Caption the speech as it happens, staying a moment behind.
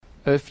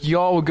If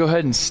y'all will go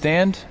ahead and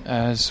stand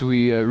as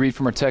we read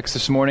from our text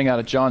this morning out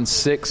of John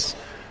 6,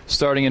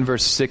 starting in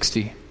verse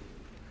 60.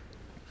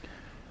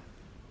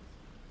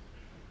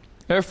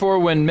 Therefore,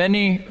 when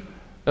many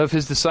of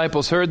his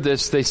disciples heard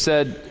this, they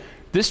said,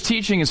 "This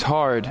teaching is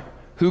hard.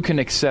 Who can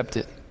accept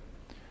it?"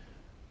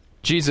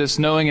 Jesus,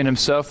 knowing in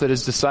himself that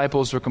his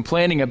disciples were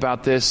complaining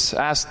about this,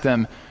 asked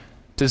them,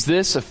 "Does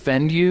this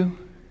offend you?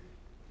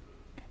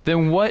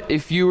 Then what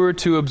if you were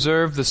to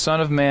observe the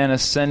Son of Man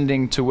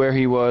ascending to where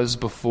he was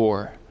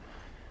before?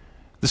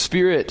 The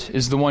Spirit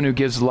is the one who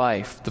gives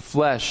life. The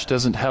flesh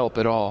doesn't help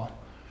at all.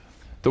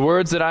 The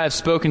words that I have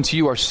spoken to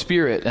you are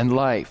spirit and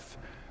life,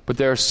 but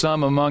there are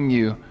some among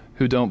you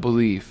who don't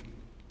believe."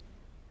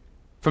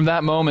 From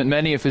that moment,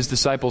 many of his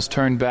disciples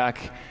turned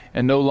back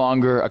and no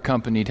longer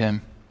accompanied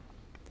him.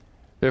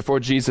 Therefore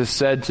Jesus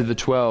said to the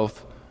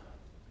 12,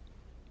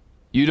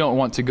 "You don't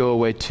want to go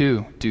away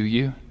too, do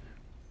you?"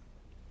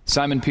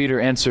 Simon Peter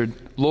answered,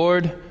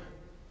 "Lord,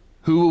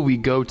 who will we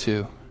go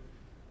to?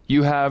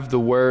 You have the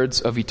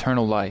words of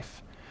eternal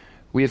life.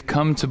 We have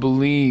come to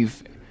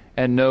believe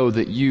and know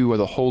that you are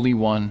the Holy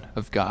One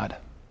of God."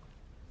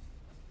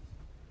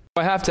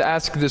 I have to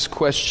ask this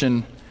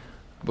question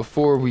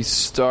before we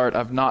start.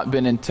 I've not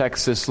been in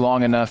Texas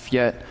long enough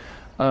yet.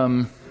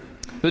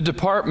 The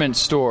department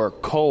store,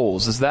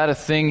 Kohl's, is that a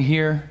thing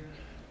here?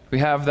 We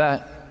have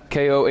that?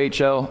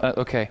 Kohl?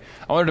 Okay.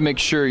 I wanted to make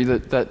sure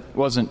that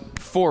wasn't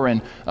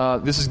foreign.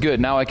 This is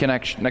good. Now I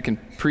can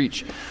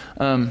preach.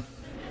 That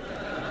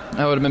would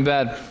have been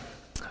bad.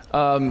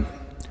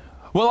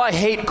 Well, I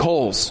hate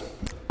Kohl's.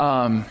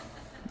 I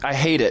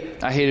hate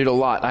it. I hate it a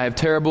lot. I have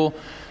terrible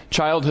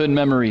childhood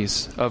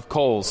memories of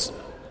Kohl's.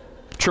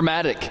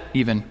 Traumatic,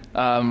 even.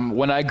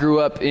 When I grew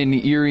up in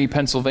Erie,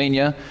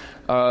 Pennsylvania,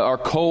 our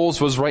Kohl's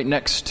was right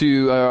next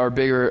to our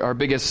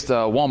biggest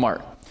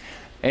Walmart.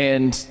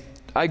 And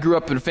I grew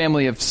up in a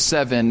family of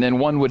 7, and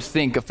one would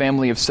think a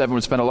family of 7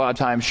 would spend a lot of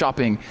time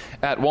shopping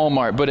at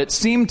Walmart. But it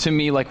seemed to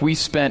me like we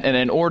spent an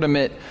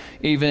inordinate,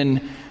 even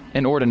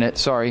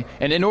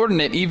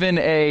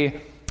a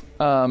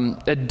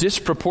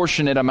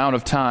disproportionate amount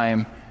of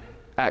time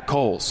at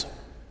Kohl's.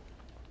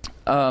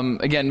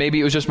 Again, maybe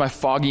it was just my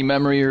foggy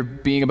memory or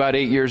being about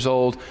 8 years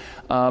old,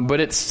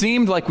 but it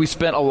seemed like we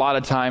spent a lot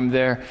of time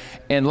there.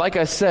 And like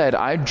I said,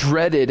 I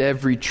dreaded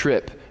every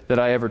trip that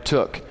I ever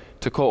took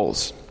to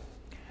Kohl's.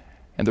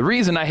 And the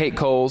reason I hate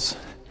Kohl's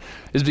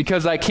is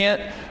because I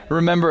can't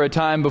remember a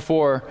time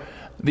before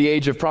the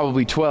age of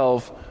probably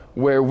 12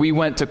 where we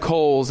went to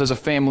Kohl's as a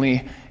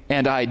family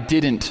and I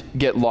didn't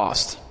get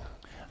lost.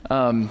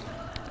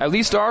 At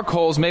least our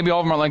Kohl's, maybe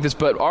all of them are like this,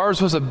 but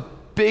ours was a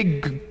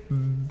big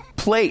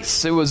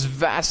place. It was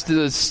vast.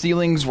 The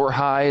ceilings were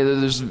high. It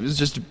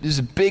was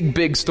a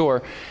big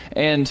store.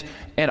 And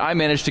I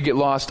managed to get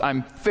lost,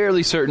 I'm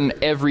fairly certain,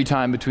 every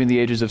time between the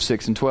ages of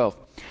 6 and 12.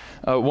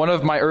 One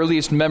of my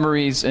earliest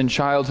memories in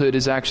childhood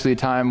is actually a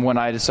time when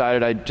I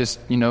decided I'd just,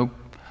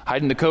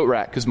 hide in the coat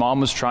rack because Mom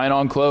was trying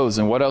on clothes,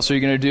 and what else are you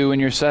going to do when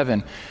you're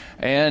 7?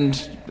 And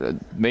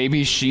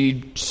maybe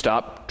she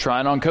stopped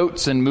trying on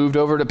coats and moved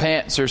over to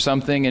pants or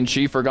something, and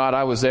she forgot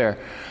I was there.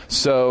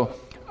 So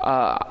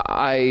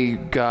I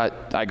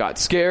got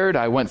scared.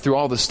 I went through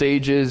all the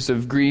stages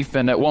of grief,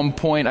 and at one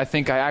point I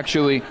think I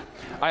actually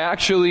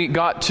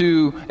got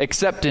to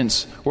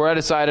acceptance, where I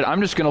decided I'm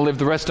just going to live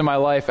the rest of my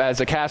life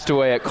as a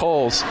castaway at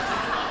Kohl's.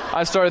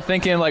 I started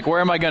thinking, where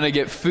am I going to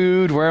get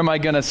food? Where am I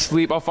going to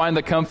sleep? I'll find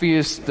the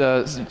comfiest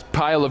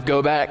pile of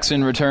go-backs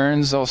and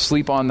returns. I'll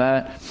sleep on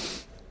that.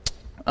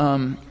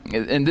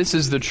 And this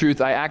is the truth.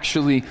 I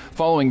actually,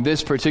 following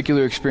this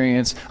particular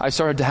experience, I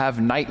started to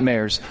have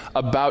nightmares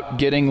about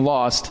getting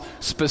lost,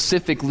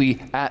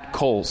 specifically at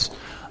Kohl's.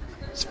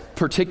 It's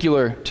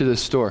particular to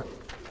this store.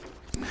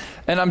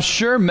 And I'm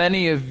sure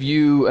many of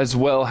you as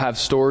well have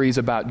stories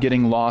about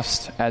getting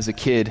lost as a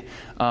kid.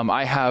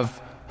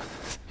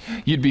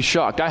 You'd be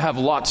shocked. I have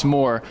lots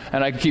more,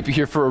 and I could keep you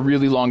here for a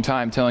really long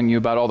time telling you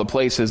about all the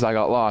places I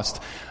got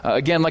lost.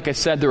 Again, like I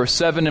said, there were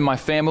 7 in my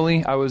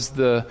family. I was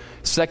the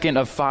second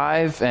of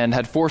 5 and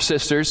had 4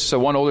 sisters, so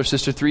 1 older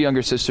sister, 3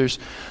 younger sisters.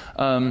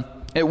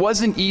 It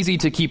wasn't easy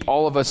to keep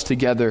all of us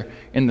together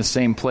in the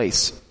same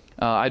place.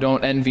 I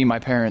don't envy my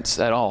parents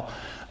at all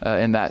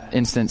in that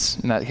instance,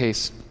 in that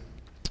case.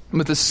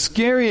 But the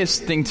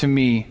scariest thing to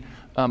me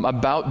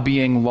about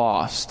being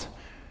lost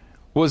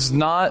was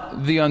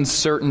not the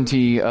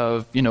uncertainty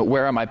of,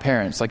 where are my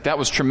parents? That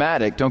was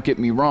traumatic, don't get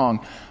me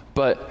wrong.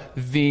 But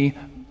the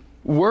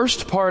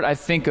worst part, I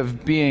think,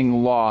 of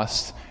being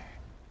lost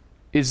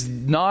is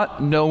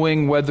not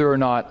knowing whether or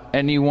not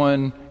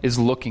anyone is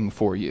looking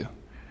for you.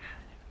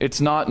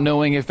 It's not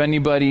knowing if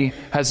anybody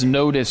has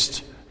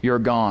noticed you're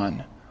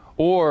gone.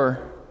 Or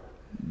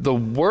the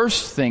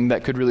worst thing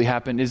that could really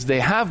happen is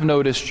they have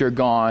noticed you're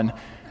gone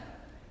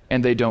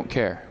and they don't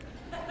care.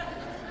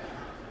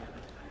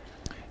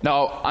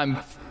 Now, I'm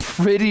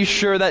pretty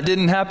sure that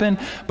didn't happen,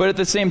 but at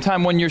the same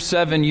time, when you're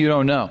 7, you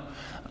don't know.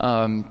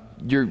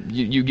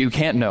 You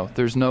can't know.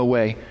 There's no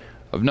way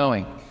of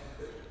knowing.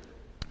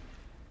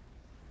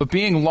 But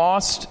being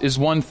lost is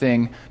one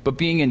thing, but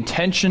being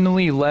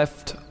intentionally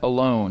left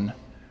alone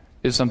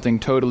is something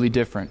totally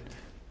different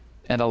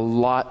and a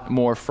lot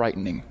more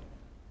frightening.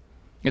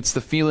 It's the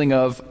feeling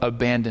of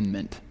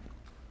abandonment.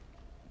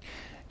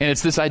 And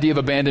it's this idea of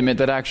abandonment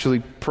that actually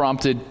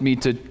prompted me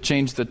to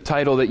change the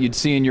title that you'd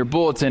see in your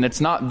bulletin.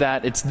 It's not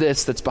that, it's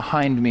this that's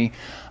behind me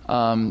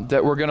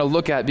that we're going to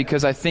look at,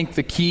 because I think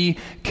the key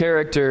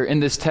character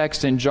in this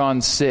text in John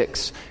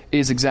 6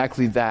 is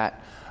exactly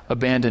that,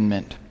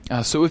 abandonment.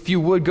 So if you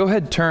would, go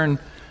ahead and turn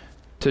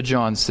to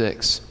John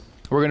 6.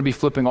 We're going to be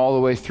flipping all the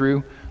way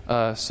through,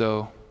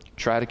 so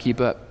try to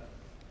keep up.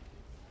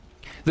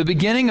 The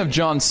beginning of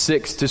John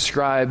 6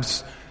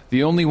 describes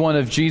the only one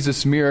of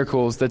Jesus'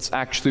 miracles that's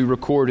actually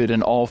recorded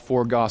in all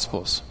four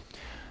Gospels.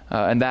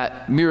 And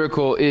that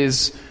miracle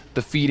is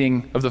the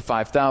feeding of the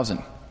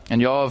 5,000.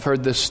 And y'all have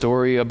heard this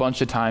story a bunch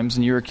of times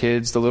when you were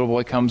kids. The little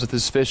boy comes with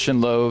his fish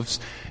and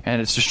loaves,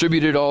 and it's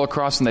distributed all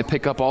across, and they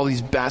pick up all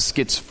these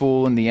baskets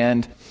full in the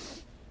end.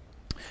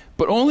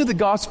 But only the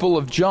Gospel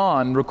of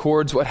John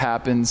records what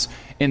happens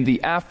in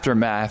the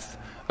aftermath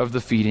of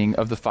the feeding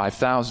of the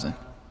 5,000.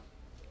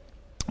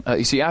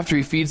 You see, after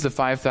he feeds the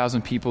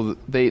 5,000 people,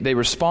 they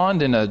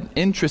respond in an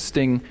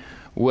interesting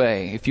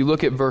way. If you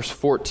look at verse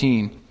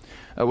 14,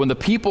 when the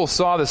people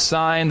saw the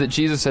sign that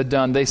Jesus had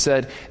done, they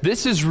said,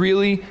 "This is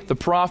really the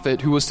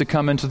prophet who was to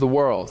come into the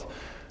world."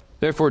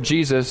 Therefore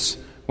Jesus,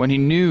 when he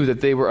knew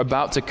that they were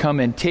about to come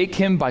and take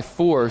him by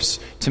force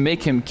to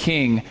make him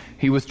king,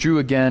 he withdrew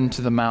again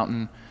to the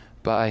mountain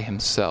by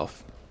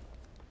himself.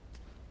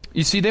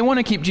 You see, they want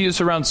to keep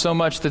Jesus around so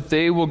much that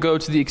they will go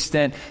to the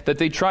extent that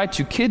they try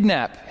to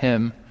kidnap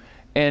him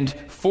and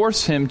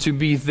force him to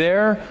be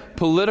their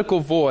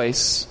political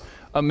voice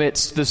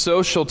amidst the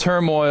social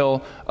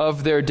turmoil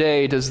of their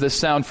day. Does this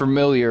sound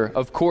familiar?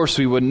 Of course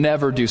we would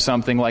never do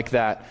something like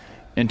that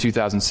in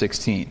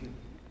 2016.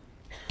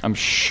 I'm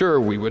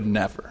sure we would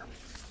never.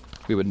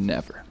 We would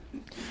never.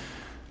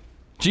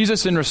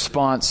 Jesus, in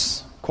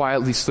response,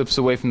 quietly slips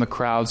away from the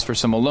crowds for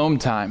some alone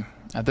time.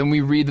 Then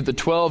we read that the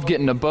 12 get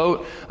in a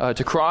boat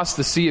to cross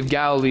the Sea of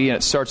Galilee, and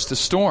it starts to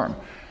storm.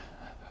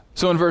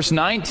 So in verse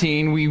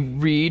 19, we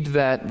read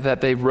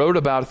that they rowed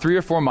about 3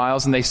 or 4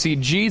 miles, and they see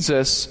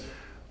Jesus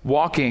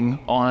walking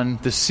on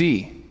the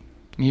sea.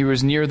 He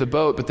was near the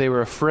boat, but they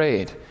were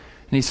afraid.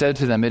 And he said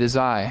to them, "It is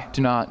I,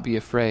 do not be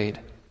afraid."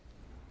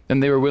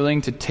 Then they were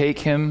willing to take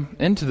him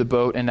into the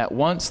boat, and at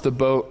once the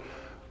boat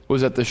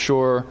was at the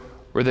shore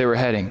where they were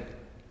heading.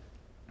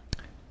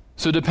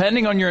 So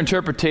depending on your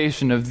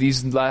interpretation of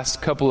these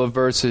last couple of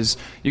verses,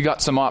 you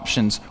got some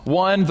options.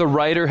 1, the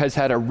writer has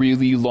had a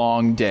really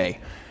long day.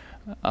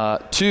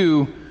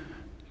 2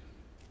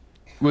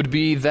 would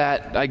be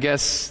that, I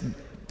guess,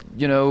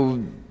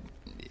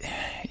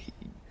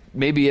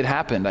 maybe it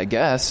happened, I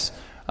guess.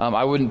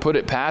 I wouldn't put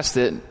it past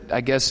it.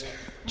 I guess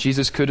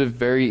Jesus could have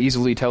very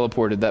easily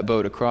teleported that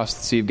boat across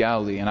the Sea of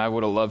Galilee, and I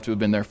would have loved to have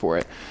been there for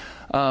it.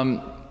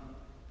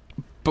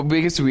 But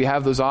because we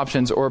have those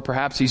options, or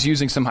perhaps he's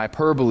using some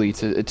hyperbole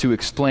to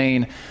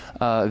explain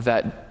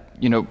that,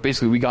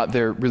 basically we got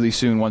there really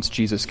soon once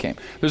Jesus came.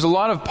 There's a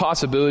lot of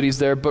possibilities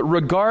there, but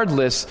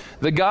regardless,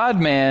 the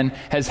God-man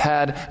has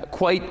had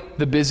quite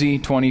the busy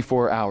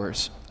 24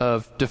 hours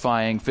of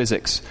defying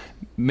physics,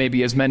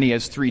 maybe as many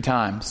as 3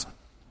 times.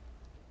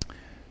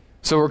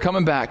 So we're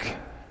coming back.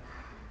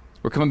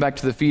 We're coming back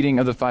to the feeding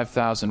of the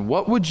 5,000.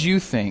 What would you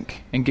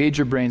think, engage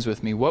your brains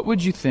with me, what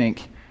would you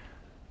think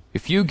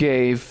if you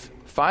gave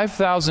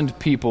 5,000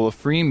 people a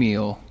free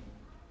meal?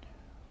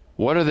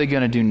 What are they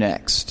going to do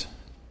next?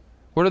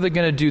 What are they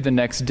going to do the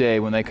next day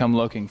when they come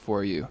looking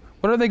for you?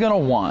 What are they going to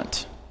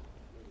want?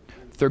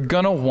 They're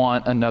going to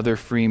want another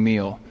free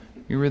meal.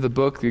 You read the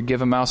book, you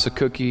give a mouse a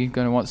cookie,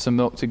 going to want some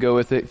milk to go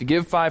with it. If you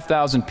give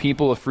 5,000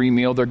 people a free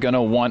meal, they're going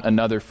to want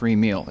another free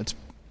meal.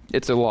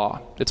 It's a law.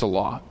 It's a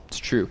law. It's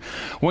true.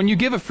 When you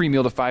give a free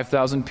meal to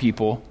 5,000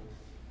 people,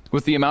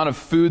 with the amount of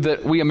food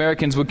that we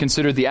Americans would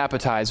consider the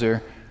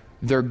appetizer,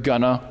 they're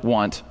gonna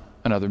want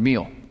another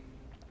meal.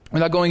 We're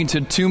not going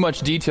into too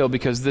much detail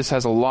because this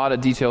has a lot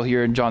of detail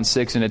here in John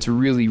 6, and it's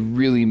really,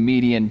 really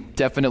meaty, and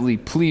definitely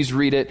please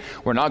read it.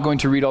 We're not going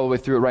to read all the way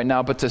through it right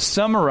now, but to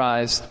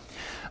summarize,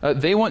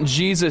 they want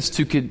Jesus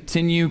to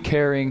continue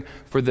caring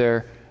for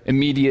their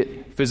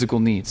immediate physical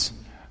needs.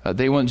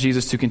 They want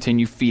Jesus to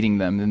continue feeding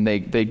them, and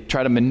they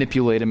try to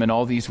manipulate him in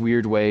all these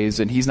weird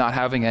ways, and he's not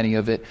having any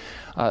of it.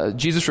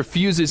 Jesus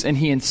refuses, and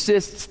he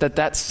insists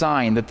that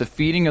sign, that the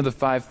feeding of the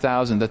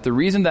 5,000, that the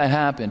reason that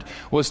happened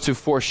was to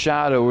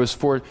foreshadow,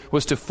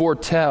 was to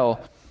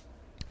foretell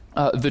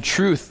the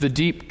truth, the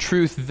deep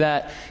truth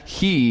that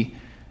he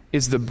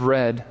is the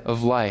bread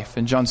of life.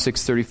 In John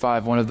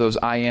 6:35, one of those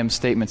I am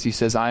statements, he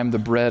says, "I am the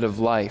bread of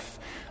life.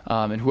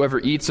 And whoever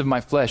eats of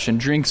my flesh and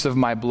drinks of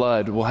my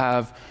blood will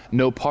have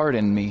no part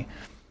in me."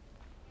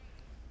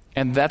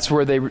 And that's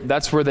where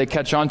they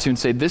catch on to and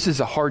say, this is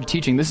a hard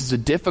teaching. This is a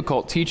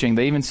difficult teaching.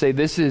 They even say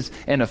this is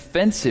an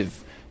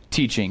offensive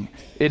teaching.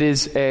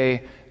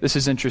 This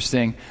is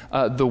interesting.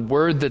 The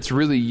word that's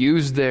really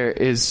used there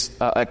is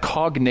a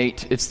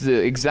cognate. It's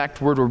the exact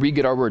word where we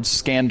get our word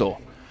scandal.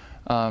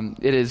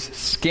 It is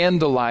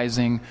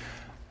scandalizing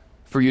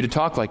for you to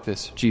talk like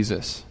this,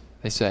 Jesus,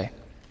 they say.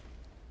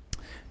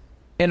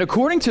 And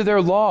according to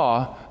their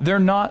law, they're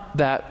not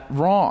that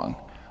wrong.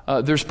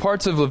 There's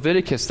parts of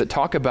Leviticus that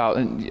talk about,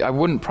 and I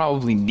wouldn't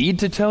probably need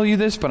to tell you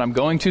this, but I'm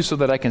going to so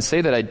that I can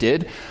say that I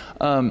did.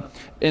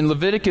 In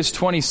Leviticus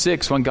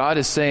 26, when God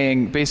is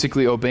saying,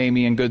 basically, obey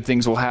me and good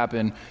things will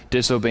happen,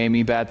 disobey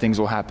me, bad things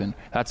will happen.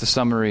 That's a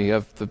summary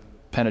of the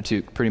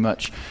Pentateuch, pretty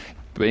much.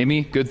 Obey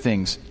me, good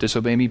things.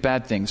 Disobey me,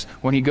 bad things.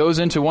 When he goes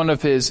into one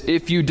of his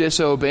if you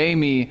disobey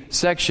me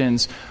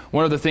sections,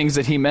 one of the things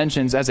that he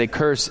mentions as a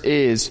curse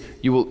is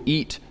you will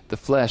eat the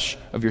flesh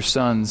of your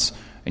sons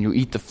and you'll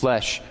eat the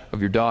flesh of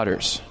your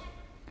daughters.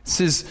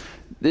 It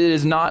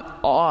is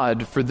not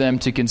odd for them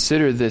to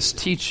consider this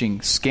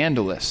teaching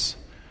scandalous.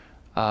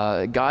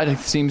 God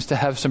seems to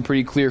have some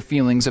pretty clear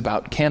feelings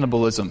about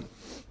cannibalism,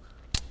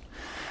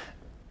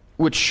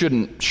 which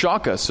shouldn't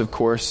shock us, of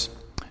course.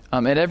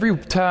 And every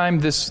time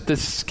this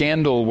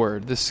scandal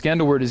word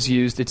is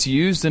used, it's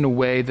used in a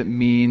way that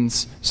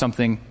means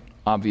something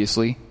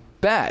obviously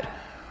bad.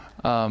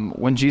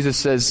 When Jesus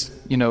says,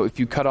 if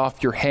you cut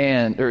off your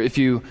hand, or if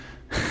you,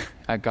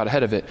 I got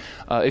ahead of it,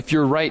 if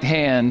your right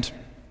hand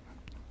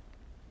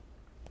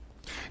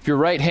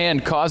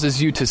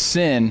causes you to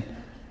sin,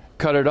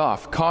 cut it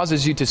off.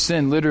 Causes you to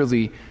sin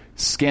literally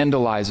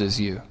scandalizes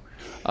you.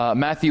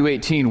 Matthew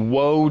 18,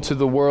 woe to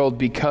the world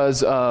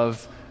because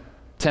of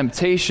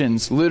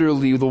temptations.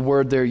 Literally, the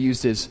word there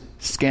used is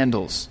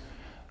scandals.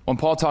 When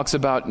Paul talks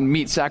about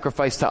meat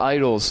sacrificed to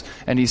idols,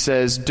 and he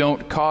says,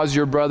 don't cause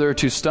your brother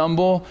to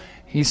stumble,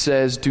 he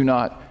says, do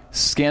not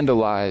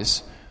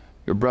scandalize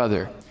your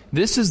brother.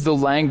 This is the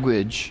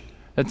language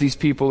that these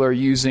people are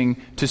using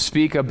to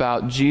speak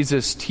about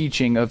Jesus'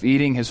 teaching of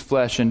eating his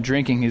flesh and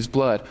drinking his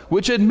blood,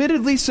 which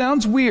admittedly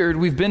sounds weird.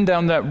 We've been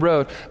down that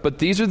road, but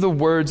these are the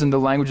words and the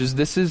languages.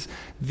 This is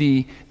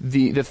the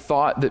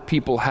thought that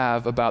people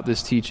have about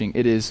this teaching.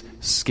 It is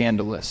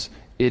scandalous.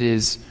 It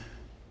is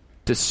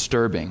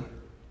disturbing.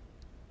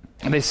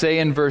 And they say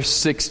in verse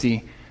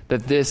 60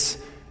 that this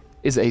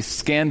is a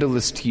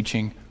scandalous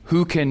teaching.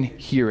 Who can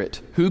hear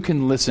it? Who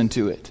can listen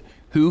to it?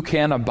 Who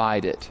can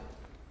abide it?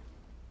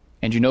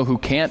 And you know who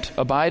can't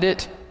abide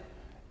it?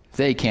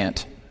 They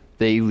can't.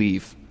 They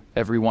leave,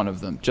 every one of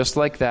them. Just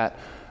like that,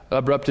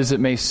 abrupt as it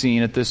may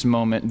seem at this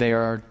moment, they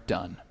are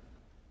done.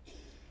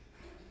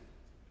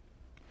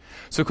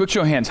 So quick show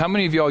of hands, how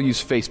many of y'all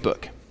use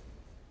Facebook?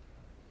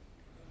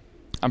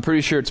 I'm pretty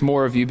sure it's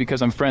more of you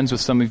because I'm friends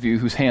with some of you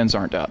whose hands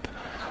aren't up.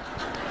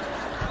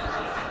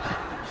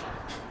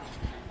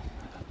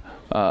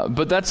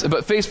 But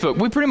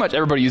Facebook,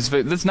 everybody uses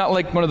it. It's not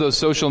like one of those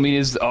social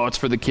medias, it's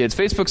for the kids.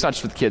 Facebook's not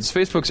just for the kids.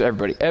 Facebook's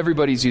everybody.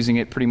 Everybody's using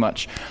it pretty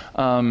much.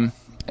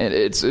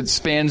 It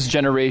spans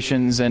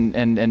generations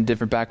and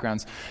different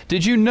backgrounds.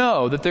 Did you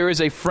know that there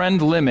is a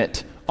friend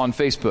limit on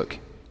Facebook?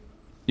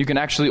 You can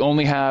actually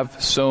only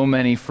have so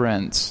many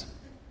friends.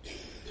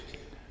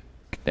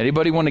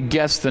 Anybody want to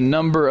guess the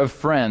number of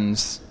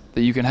friends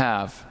that you can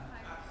have?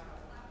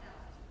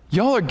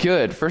 Y'all are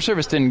good. First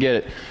service didn't get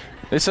it.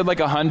 They said like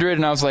 100,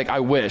 and I was like,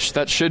 I wish.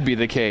 That should be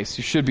the case.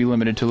 You should be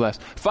limited to less.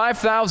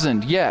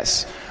 5,000,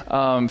 yes.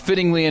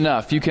 Fittingly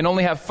enough, you can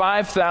only have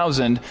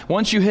 5,000.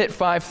 Once you hit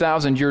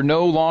 5,000, you're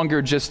no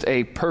longer just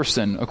a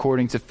person,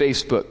 according to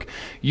Facebook.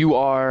 You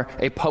are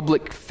a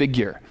public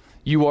figure.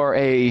 You are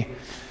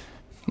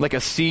like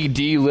a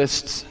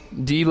D-list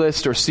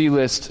or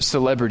C-list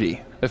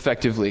celebrity,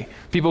 effectively.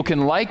 People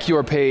can like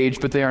your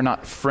page, but they are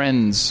not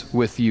friends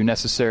with you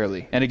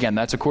necessarily. And again,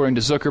 that's according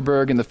to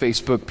Zuckerberg and the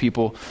Facebook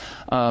people.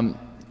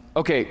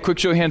 Okay, quick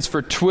show of hands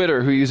for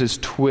Twitter. Who uses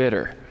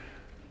Twitter?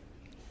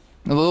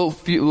 A little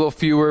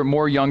fewer,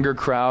 more younger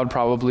crowd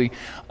probably.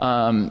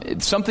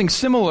 Something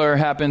similar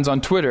happens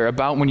on Twitter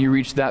about when you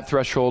reach that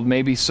threshold,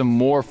 maybe some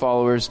more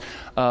followers.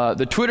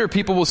 The Twitter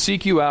people will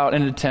seek you out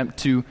and attempt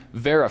to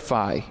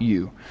verify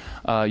you.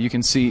 You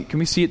can see, can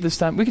we see it this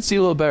time? We can see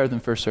a little better than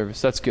first service.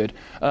 That's good.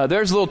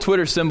 There's a little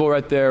Twitter symbol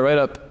right there, right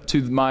up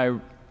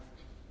to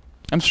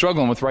I'm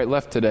struggling with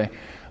right-left today.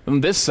 On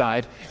this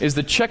side is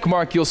the check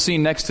mark you'll see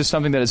next to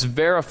something that is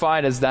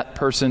verified as that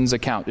person's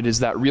account. It is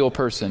that real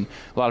person.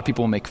 A lot of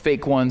people make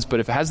fake ones, but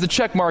if it has the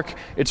check mark,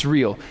 it's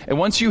real. And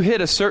once you hit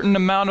a certain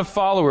amount of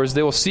followers,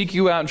 they will seek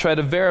you out and try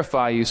to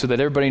verify you so that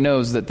everybody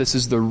knows that this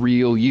is the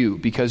real you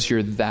because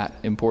you're that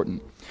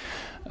important.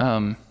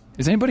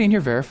 Is anybody in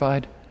here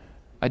verified?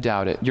 I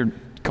doubt it.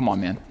 Come on,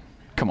 man.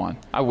 Come on.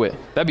 I will.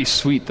 That'd be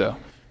sweet, though.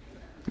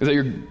 Is that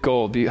your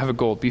goal? Do you have a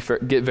goal?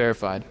 Get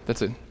verified.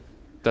 That's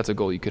a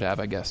goal you could have,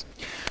 I guess.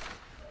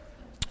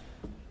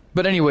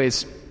 But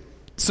anyways,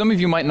 some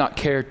of you might not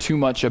care too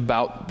much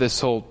about this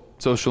whole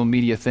social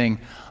media thing.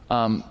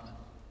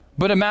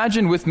 But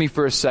imagine with me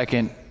for a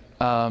second,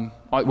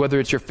 whether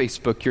it's your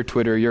Facebook, your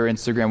Twitter, your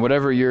Instagram,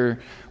 whatever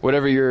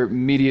your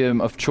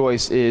medium of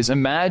choice is,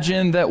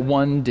 imagine that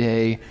one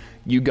day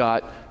you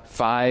got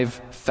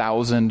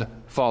 5,000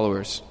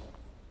 followers.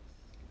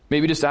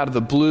 Maybe just out of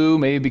the blue,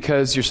 maybe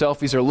because your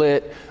selfies are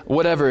lit,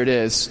 whatever it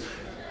is.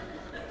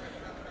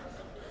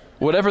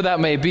 Whatever that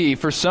may be,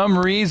 for some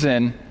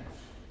reason,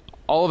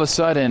 all of a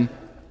sudden,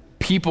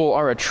 people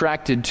are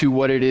attracted to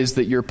what it is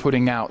that you're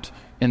putting out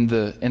in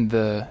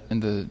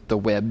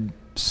the web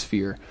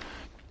sphere.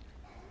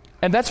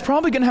 And that's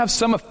probably going to have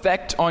some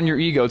effect on your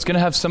ego. It's going to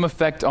have some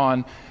effect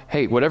on,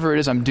 hey, whatever it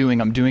is I'm doing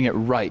it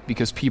right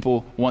because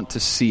people want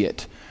to see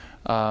it.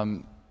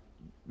 Imagine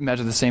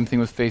the same thing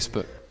with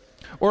Facebook.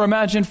 Or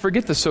imagine,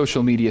 forget the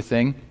social media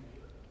thing.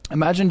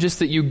 Imagine just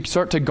that you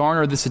start to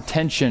garner this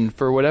attention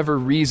for whatever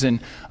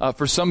reason,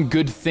 for some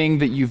good thing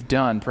that you've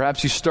done.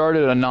 Perhaps you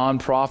started a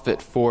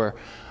nonprofit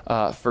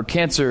for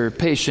cancer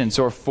patients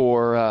or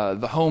for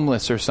the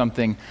homeless or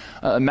something.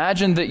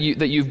 Imagine that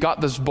you've got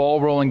this ball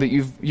rolling, that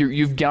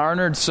you've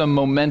garnered some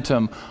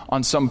momentum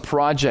on some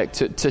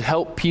project to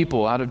help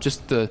people out of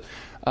just the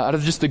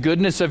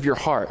goodness of your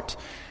heart.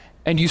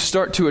 And you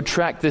start to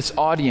attract this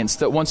audience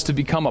that wants to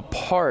become a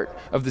part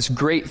of this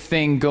great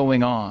thing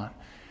going on.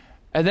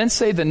 And then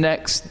say the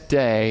next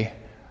day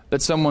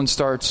that someone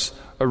starts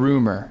a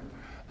rumor.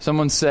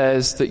 Someone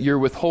says that you're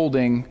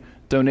withholding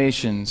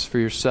donations for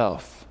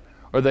yourself,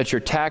 or that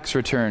your tax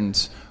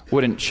returns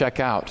wouldn't check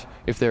out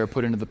if they were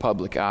put into the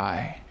public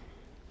eye.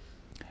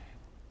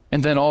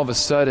 And then all of a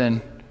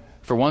sudden,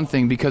 for one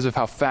thing, because of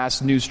how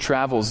fast news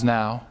travels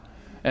now,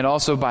 and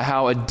also by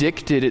how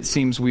addicted it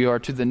seems we are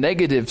to the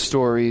negative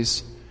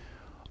stories,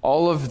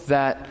 all of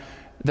that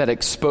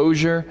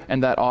exposure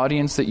and that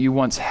audience that you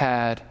once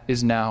had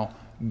is now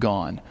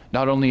gone.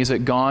 Not only is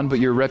it gone, but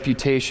your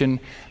reputation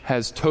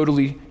has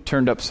totally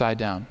turned upside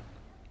down.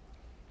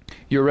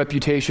 Your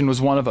reputation was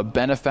one of a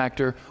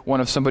benefactor,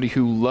 one of somebody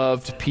who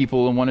loved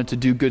people and wanted to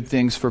do good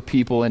things for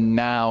people, and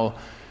now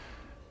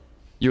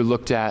you're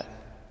looked at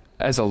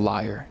as a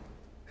liar,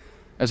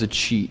 as a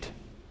cheat,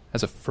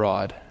 as a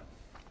fraud.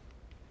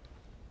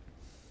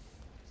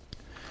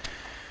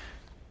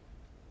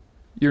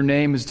 Your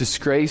name is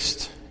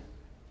disgraced,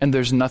 and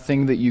there's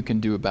nothing that you can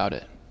do about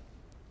it.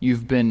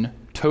 You've been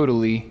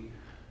totally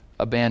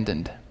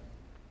abandoned.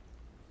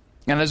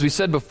 And as we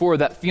said before,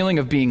 that feeling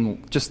of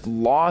being just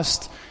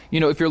lost,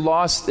 if you're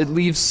lost, it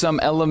leaves some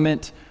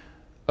element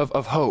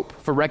of hope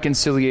for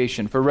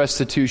reconciliation, for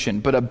restitution.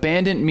 But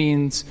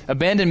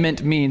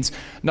abandonment means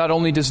not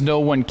only does no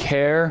one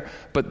care,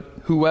 but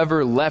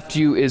whoever left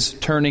you is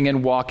turning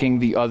and walking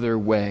the other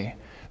way,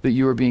 that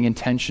you are being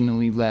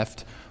intentionally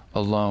left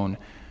alone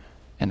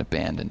and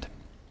abandoned.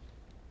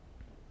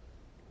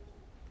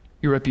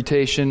 Your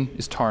reputation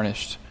is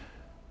tarnished.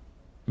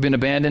 You've been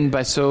abandoned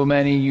by so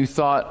many you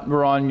thought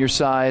were on your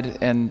side,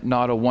 and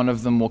not a one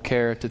of them will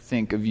care to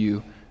think of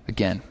you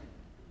again.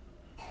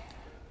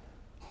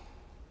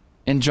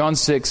 In John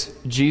 6,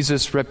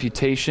 Jesus'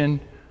 reputation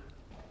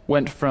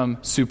went from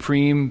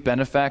supreme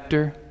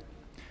benefactor,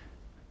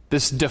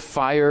 this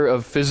defier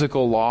of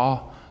physical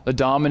law, the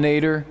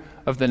dominator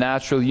of the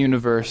natural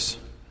universe,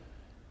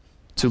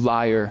 to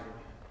liar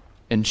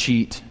and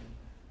cheat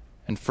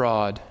and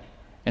fraud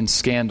and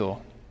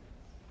scandal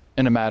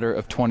in a matter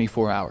of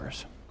 24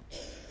 hours.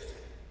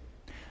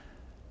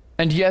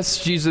 And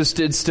yes, Jesus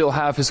did still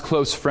have his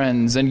close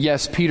friends. And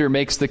yes, Peter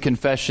makes the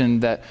confession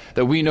that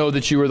we know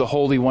that you are the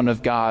Holy One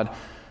of God.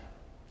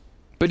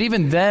 But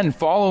even then,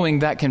 following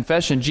that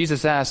confession,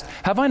 Jesus asked,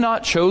 "Have I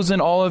not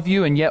chosen all of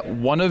you, and yet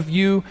one of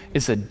you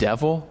is a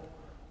devil?"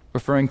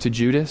 Referring to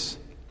Judas.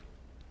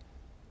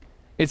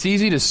 It's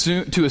easy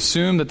to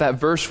assume that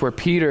verse where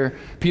Peter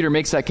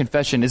makes that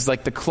confession is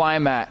like the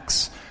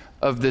climax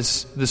of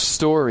this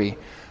story.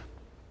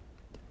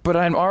 But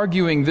I'm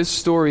arguing this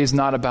story is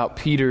not about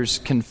Peter's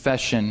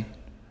confession.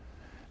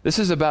 This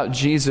is about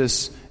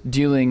Jesus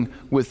dealing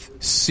with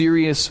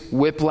serious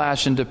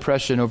whiplash and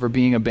depression over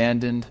being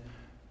abandoned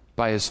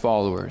by his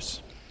followers.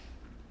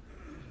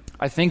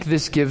 I think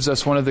this gives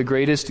us one of the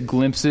greatest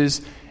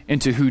glimpses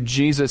into who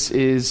Jesus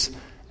is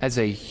as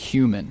a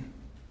human.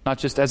 Not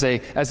just as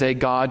a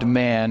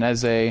God-man,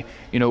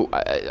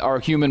 our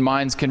human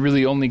minds can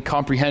really only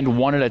comprehend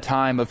one at a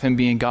time of him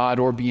being God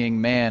or being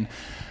man.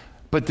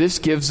 But this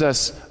gives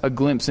us a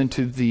glimpse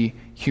into the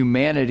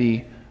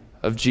humanity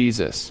of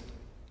Jesus.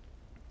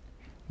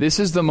 This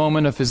is the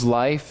moment of his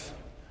life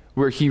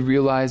where he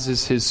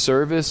realizes his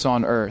service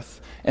on earth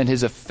and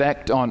his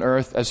effect on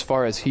earth, as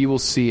far as he will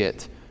see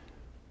it,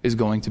 is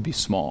going to be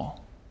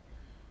small.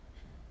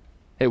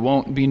 It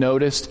won't be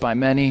noticed by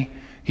many.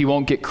 He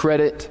won't get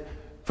credit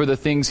for the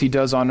things he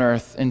does on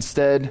earth.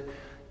 Instead,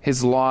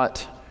 his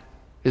lot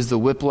is the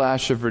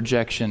whiplash of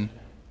rejection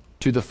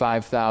to the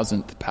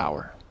 5,000th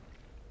power.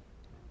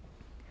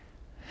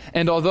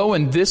 And although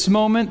in this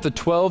moment the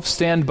 12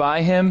 stand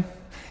by him,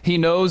 he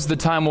knows the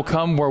time will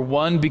come where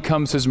one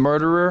becomes his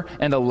murderer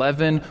and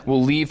 11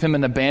 will leave him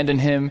and abandon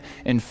him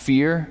in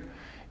fear,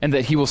 and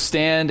that he will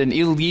stand an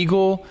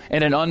illegal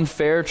and an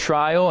unfair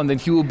trial, and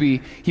that he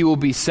will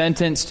be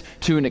sentenced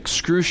to an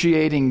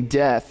excruciating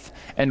death.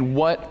 And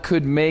what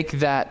could make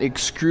that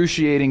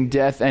excruciating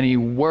death any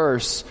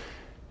worse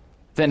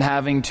than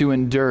having to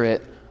endure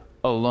it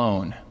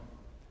alone,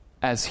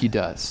 as he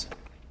does?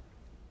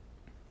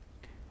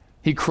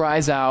 He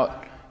cries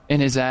out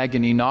in his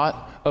agony,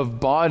 not of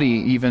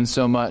body even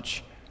so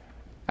much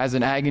as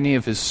an agony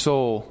of his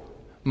soul,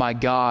 my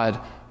God,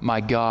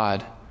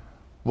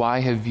 why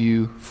have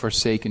you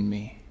forsaken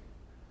me?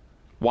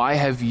 Why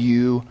have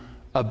you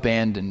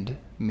abandoned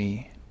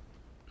me?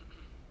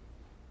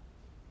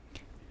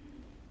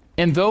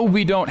 And though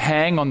we don't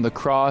hang on the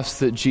cross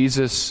that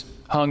Jesus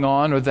hung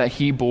on or that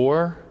he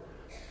bore,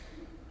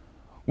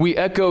 we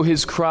echo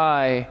his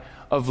cry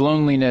of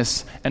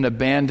loneliness and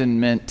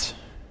abandonment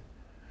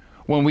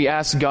when we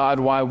ask God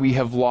why we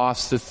have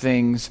lost the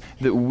things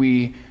that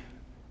we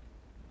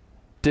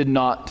did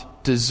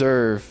not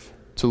deserve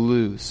to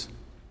lose.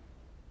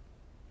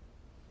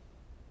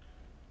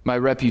 My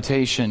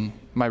reputation,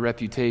 my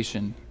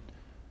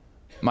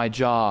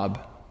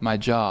job, my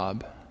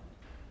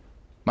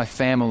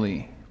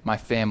family, my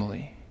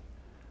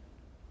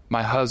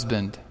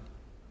husband,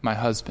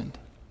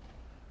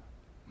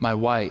 my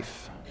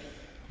wife,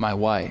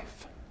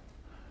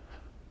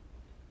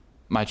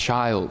 my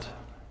child.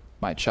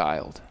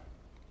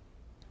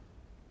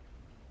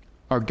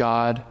 Our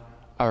God,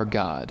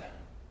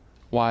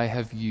 why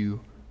have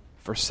you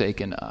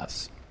forsaken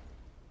us?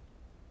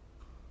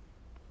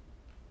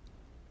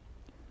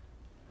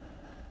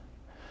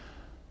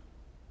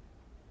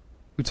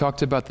 We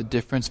talked about the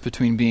difference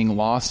between being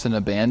lost and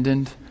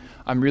abandoned.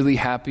 I'm really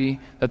happy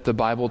that the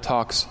Bible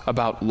talks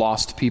about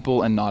lost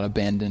people and not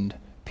abandoned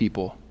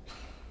people.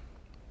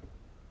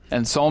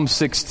 And Psalm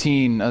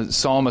 16, a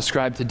psalm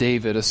ascribed to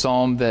David, a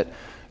psalm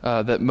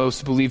that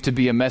most believe to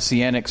be a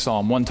messianic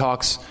psalm. One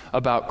talks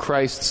about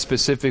Christ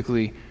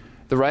specifically.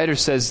 The writer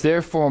says,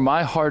 "Therefore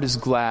my heart is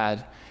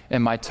glad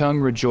and my tongue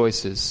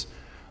rejoices.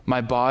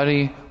 My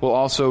body will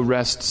also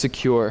rest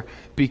secure,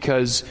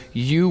 because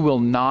you will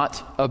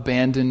not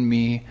abandon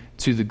me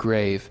to the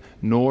grave,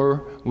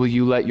 nor will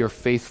you let your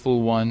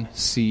faithful one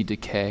see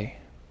decay."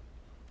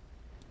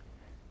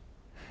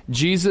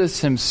 Jesus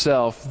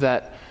himself,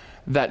 that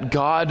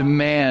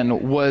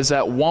God-man, was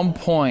at one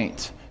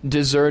point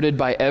deserted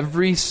by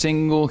every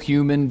single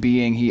human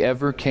being he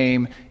ever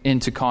came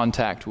into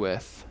contact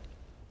with.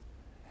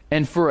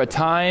 And for a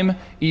time,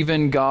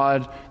 even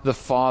God the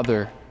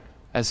Father,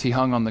 as he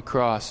hung on the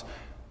cross.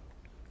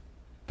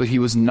 But he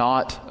was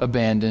not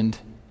abandoned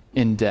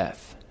in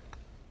death.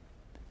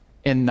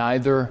 And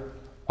neither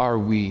are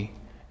we,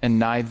 and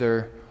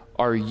neither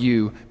are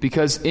you.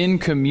 Because in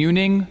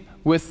communing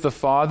with the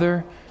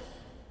Father,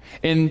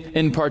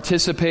 in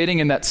participating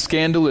in that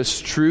scandalous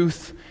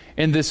truth,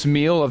 in this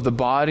meal of the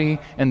body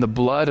and the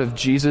blood of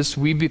Jesus,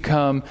 we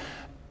become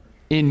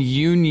in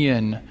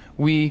union.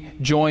 We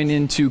join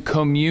into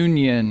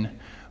communion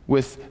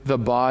with the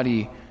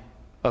body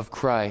of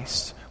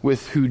Christ,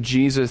 with who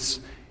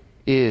Jesus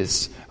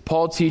is.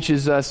 Paul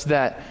teaches us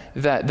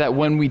that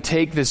when we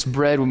take this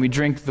bread, when we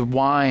drink the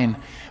wine,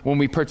 when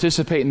we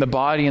participate in the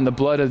body and the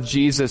blood of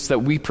Jesus, that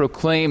we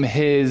proclaim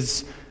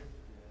his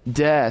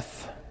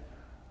death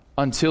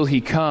until he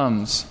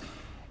comes.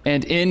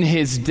 And in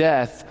his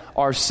death,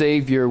 our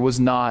Savior was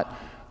not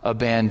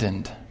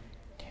abandoned.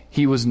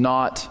 He was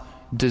not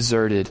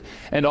deserted.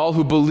 And all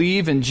who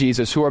believe in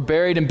Jesus, who are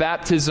buried in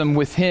baptism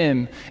with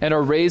him and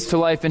are raised to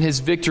life in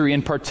his victory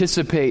and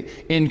participate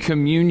in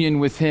communion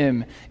with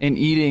him, in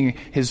eating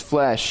his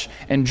flesh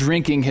and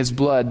drinking his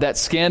blood, that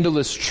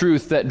scandalous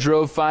truth that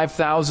drove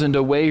 5,000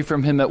 away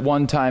from him at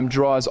one time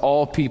draws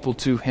all people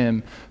to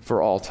him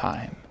for all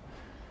time.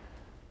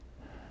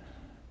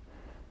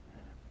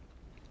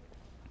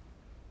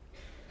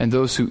 And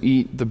those who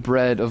eat the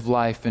bread of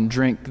life and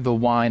drink the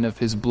wine of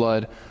his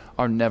blood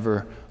are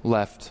never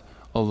left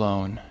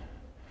alone.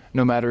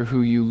 No matter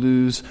who you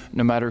lose,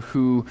 no matter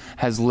who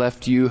has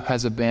left you,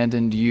 has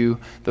abandoned you,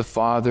 the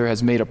Father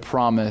has made a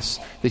promise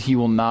that he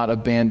will not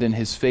abandon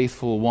his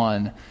faithful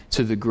one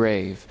to the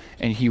grave,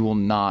 and he will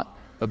not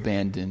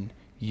abandon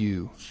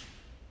you.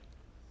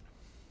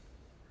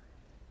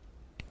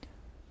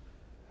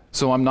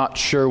 So I'm not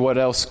sure what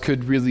else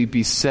could really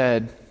be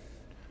said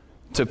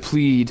to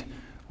plead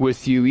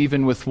with you,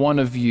 even with one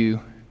of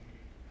you,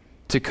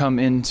 to come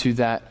into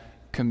that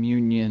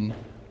communion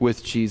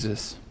with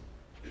Jesus,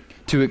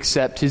 to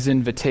accept his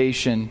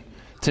invitation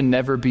to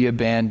never be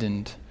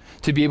abandoned,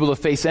 to be able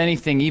to face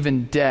anything,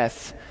 even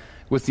death,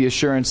 with the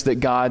assurance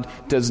that God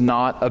does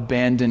not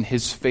abandon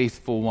his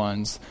faithful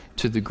ones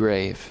to the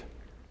grave.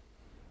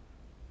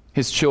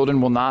 His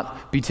children will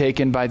not be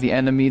taken by the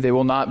enemy. They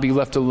will not be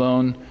left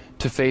alone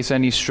to face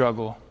any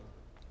struggle,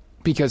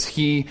 because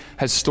he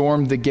has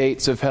stormed the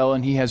gates of hell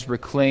and he has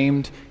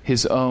reclaimed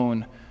his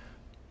own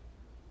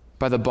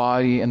by the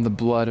body and the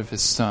blood of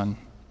his Son.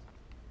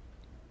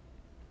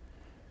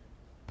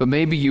 But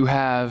maybe you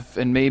have,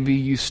 and maybe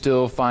you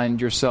still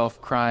find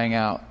yourself crying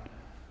out,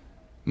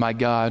 my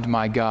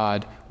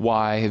God,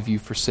 why have you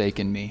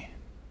forsaken me?"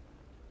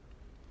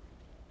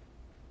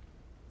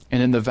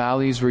 And in the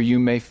valleys where you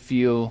may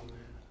feel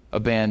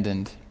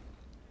abandoned,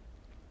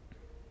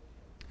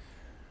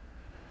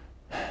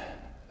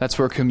 that's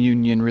where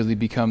communion really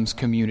becomes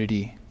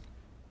community.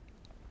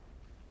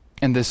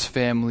 And this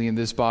family and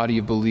this body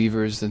of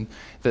believers and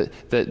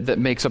that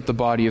makes up the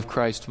body of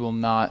Christ will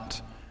not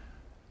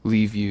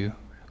leave you.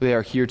 They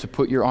are here to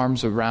put your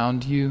arms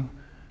around you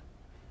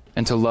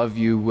and to love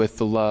you with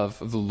the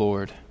love of the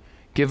Lord.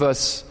 Give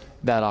us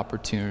that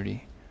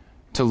opportunity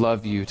to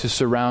love you, to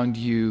surround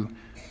you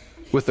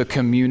with a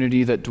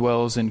community that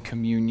dwells in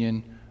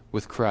communion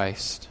with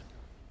Christ.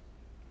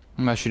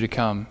 I ask you to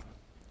come,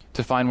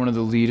 to find one of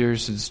the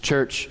leaders of this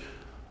church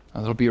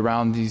that'll be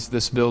around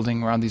this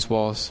building, around these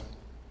walls,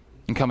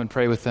 and come and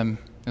pray with them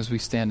as we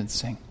stand and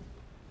sing.